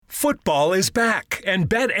Football is back, and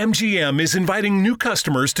BetMGM is inviting new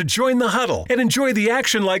customers to join the huddle and enjoy the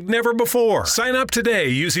action like never before. Sign up today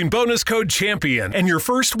using bonus code CHAMPION, and your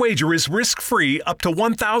first wager is risk-free up to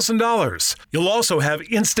 $1,000. You'll also have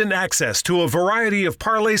instant access to a variety of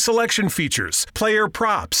parlay selection features, player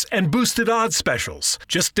props, and boosted odds specials.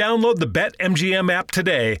 Just download the BetMGM app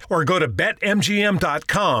today or go to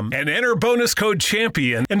BetMGM.com and enter bonus code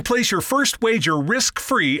CHAMPION and place your first wager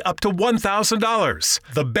risk-free up to $1,000.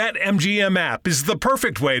 The BetMGM app is the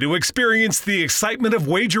perfect way to experience the excitement of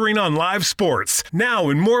wagering on live sports, now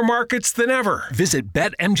in more markets than ever. Visit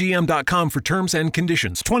BetMGM.com for terms and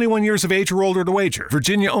conditions. 21 years of age or older to wager.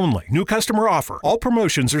 Virginia only. New customer offer. All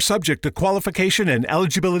promotions are subject to qualification and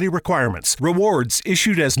eligibility requirements. Rewards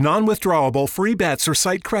issued as non-withdrawable free bets or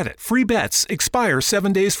site credit. Free bets expire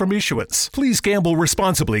 7 days from issuance. Please gamble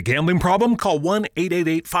responsibly. Gambling problem? Call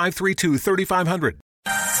 1-888-532-3500.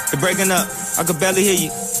 You're breaking up. I could barely hear you.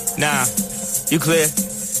 Nah, you clear.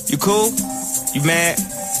 You cool? You mad?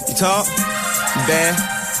 You talk? You bad?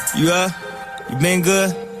 You up? You been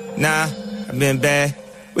good? Nah, I've been bad.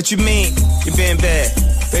 What you mean? You been bad?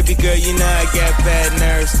 Baby girl, you know I got bad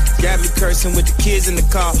nerves. Got me cursing with the kids in the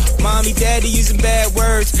car. Mommy, daddy using bad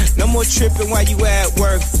words. No more tripping while you at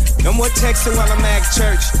work. No more texting while I'm at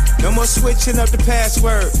church. No more switching up the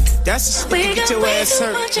password. That's a stick, get your ass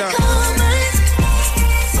hurt.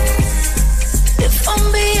 If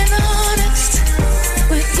I'm being honest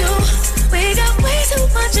with you, we got way too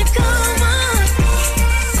much in common.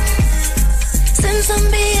 Since I'm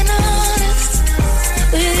being honest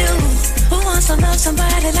with you, who wants to love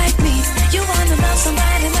somebody like me? You wanna love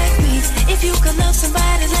somebody like me? If you could love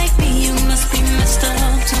somebody like me, you must be messed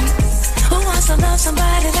up too. Who wants to love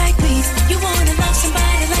somebody like me? You wanna love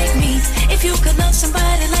somebody like me? If you could love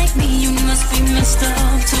somebody like me, you must be messed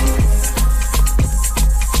up too.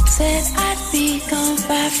 Said I'd be gone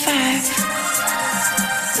by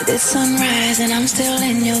 5, but it's sunrise and I'm still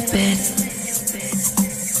in your bed.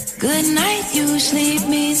 Good night usually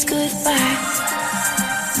means goodbye.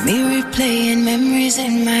 Me replaying memories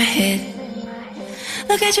in my head.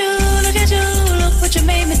 Look at you, look what you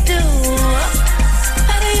made me do.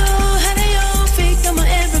 How do you fake my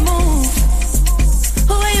every move?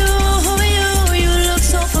 Who are you, you look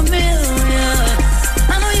so familiar.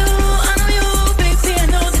 I know you, baby, I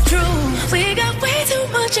know the truth. We got way too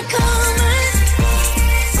much in common.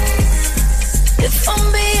 If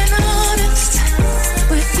I'm being honest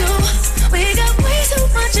with you, we got way too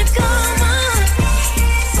much in common.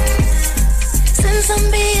 Since I'm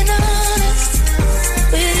being honest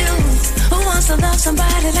with you, who wants to love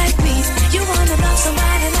somebody like me? You wanna love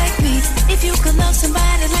somebody like me? If you could love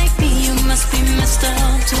somebody like me, you must be messed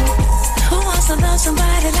up too. Who wants to love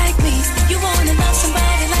somebody like me? You wanna love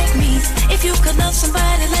somebody like me? If you could love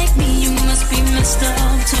somebody like me, you must be messed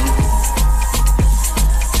up too.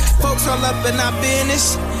 Folks all up in our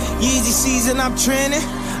business. Yeezy season, I'm trending.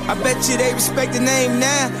 I bet you they respect the name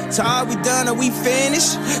now. So are we done or we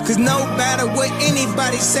finished? Cause no matter what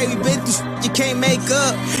anybody say, we been through you can't make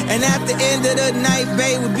up. And at the end of the night,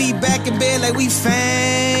 babe, we'll be back in bed like we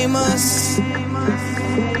famous.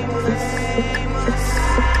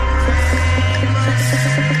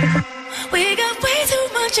 We got way too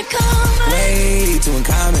much in common. Way too in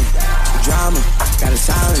common. The drama, gotta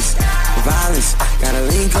silence. The violence, gotta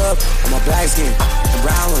link up. On my black skin, the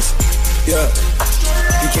brown ones. Yeah,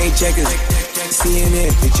 you can't check us.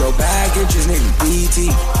 CNN, hit your bag interest, nigga,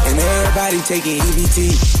 BT. And everybody taking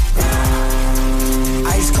EBT.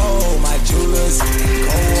 Ice cold, my jewelers,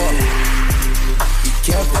 cold up. Be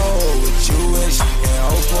careful with Jewish and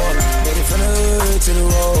Oprah. Made it from the hood to the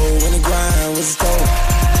road when the grind was a stone.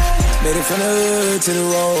 Made it from the hood to the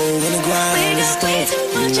road when the grind was a stone. We got way too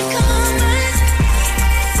much in common.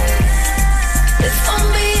 If I'm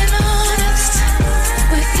being honest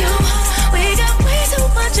with you, we got way too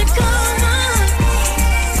much in common.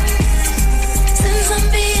 Since I'm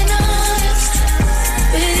being honest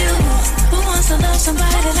with you, who wants to love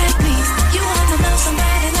somebody like me? You wanna love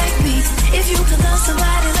somebody like me? If you could love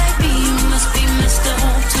somebody like me, you must be messed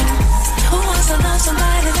up too. Who wants to love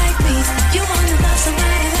somebody like me? You wanna love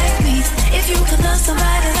somebody like me? If you could love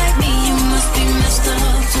somebody like me, you must be messed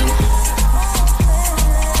up too.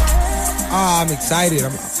 I'm excited.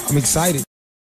 I'm excited.